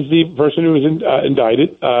 so he's the person who was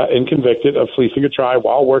indicted and convicted of fleecing a tribe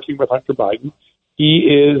while working with Hunter Biden. He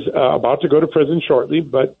is about to go to prison shortly,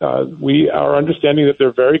 but we are understanding that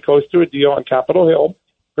they're very close to a deal on Capitol Hill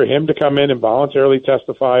for him to come in and voluntarily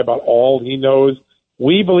testify about all he knows.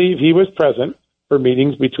 We believe he was present for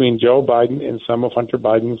meetings between Joe Biden and some of Hunter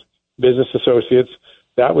Biden's business associates.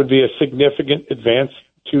 That would be a significant advance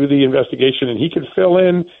to the investigation, and he could fill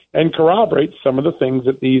in and corroborate some of the things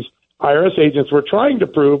that these IRS agents were trying to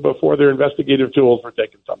prove before their investigative tools were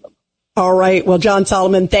taken from them. All right. Well, John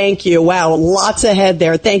Solomon, thank you. Wow, lots ahead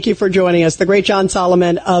there. Thank you for joining us. The great John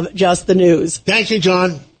Solomon of Just the News. Thank you,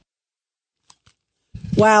 John.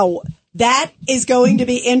 Wow, that is going to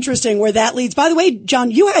be interesting where that leads. By the way,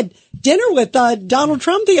 John, you had dinner with Donald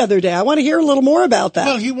Trump the other day. I want to hear a little more about that.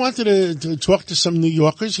 Well, he wanted to talk to some New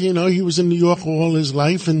Yorkers. You know, he was in New York all his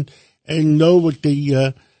life and know what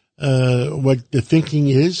the thinking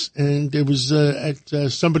is. And it was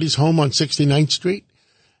at somebody's home on 69th Street.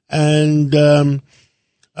 And the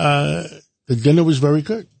dinner was very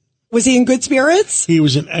good. Was he in good spirits? He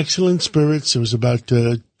was in excellent spirits. There was about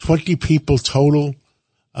 20 people total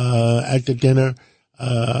at the dinner.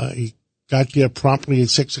 He got there promptly at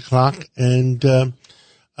 6 o'clock, and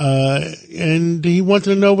he wanted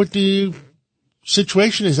to know what the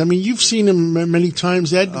situation is. I mean, you've seen him many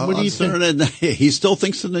times, Ed. What do you think? He still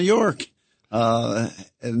thinks of New York. I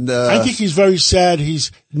think he's very sad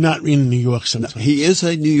he's not in New York sometimes. He is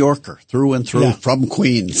a New Yorker through and through, from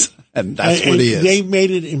Queens, and that's what he is. They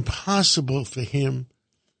made it impossible for him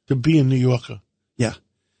to be a New Yorker. Yeah.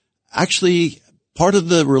 Actually, part of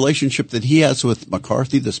the relationship that he has with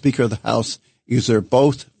McCarthy, the Speaker of the House, is they're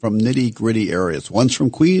both from nitty-gritty areas. One's from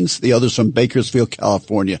Queens, the other's from Bakersfield,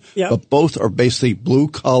 California. Yep. But both are basically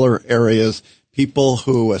blue-collar areas, people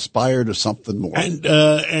who aspire to something more. And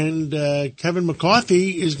Kevin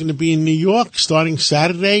McCarthy is going to be in New York starting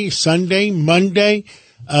Saturday, Sunday, Monday.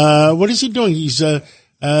 What is he doing? He's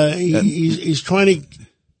trying to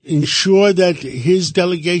ensure that his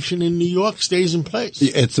delegation in New York stays in place.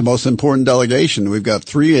 It's the most important delegation. We've got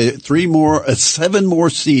seven more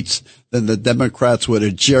seats than the Democrats would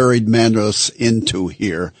have gerrymandered us into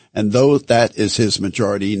here. And though that is his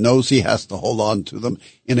majority, he knows he has to hold on to them.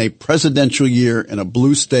 In a presidential year in a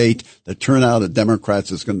blue state, the turnout of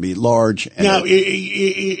Democrats is going to be large. And now,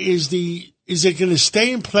 is it going to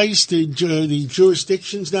stay in place, the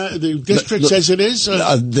jurisdictions now, the districts as it is?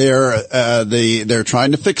 They're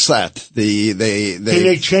trying to fix that. Can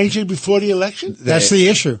they change it before the election? That's the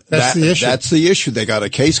issue. That's the issue. They got a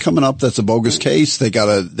case coming up that's a bogus case. They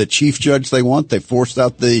got the chief judge they want. They forced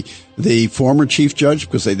out the former chief judge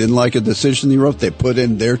because they didn't like a decision he wrote. They put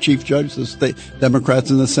in their chief judge, the state Democrats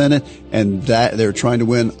in the Senate, and that they're trying to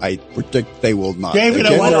win. I predict they will not. David,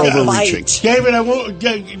 I won't,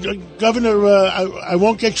 Governor, I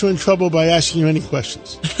won't get you in trouble by asking you any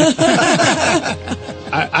questions.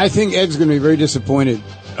 I think Ed's going to be very disappointed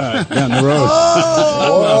down the road.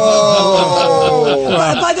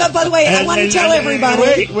 By the way, I want to tell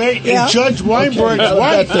everybody. Wait. Yeah. And Judge Weinberg's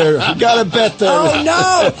wife. You got a bet there. Oh,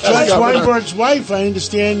 no. Judge Weinberg's wife, I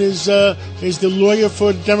understand, is the lawyer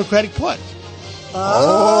for the Democratic Party.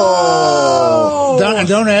 Oh.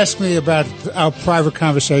 Don't ask me about our private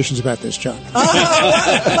conversations about this, John.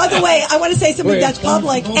 By the way, I want to say something that's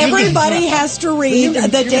public. Everybody has to read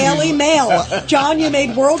the Daily Mail. John, you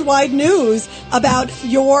made worldwide news about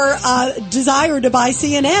your desire to buy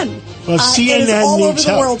CNN. Well, CNN it is all needs over the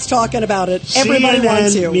help. world's talking about it. Everybody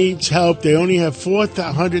wants you. CNN needs help. They only have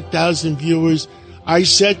 400,000 viewers. I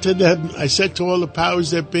said to all the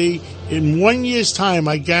powers that be, in 1 year's time,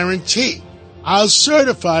 I guarantee I'll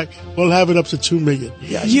certify we'll have it up to 2 million.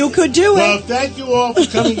 Yes. You could do it. Well, thank you all for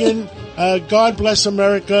coming in. God bless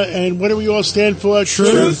America. And what do we all stand for?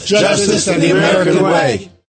 Truth, justice, and the American way.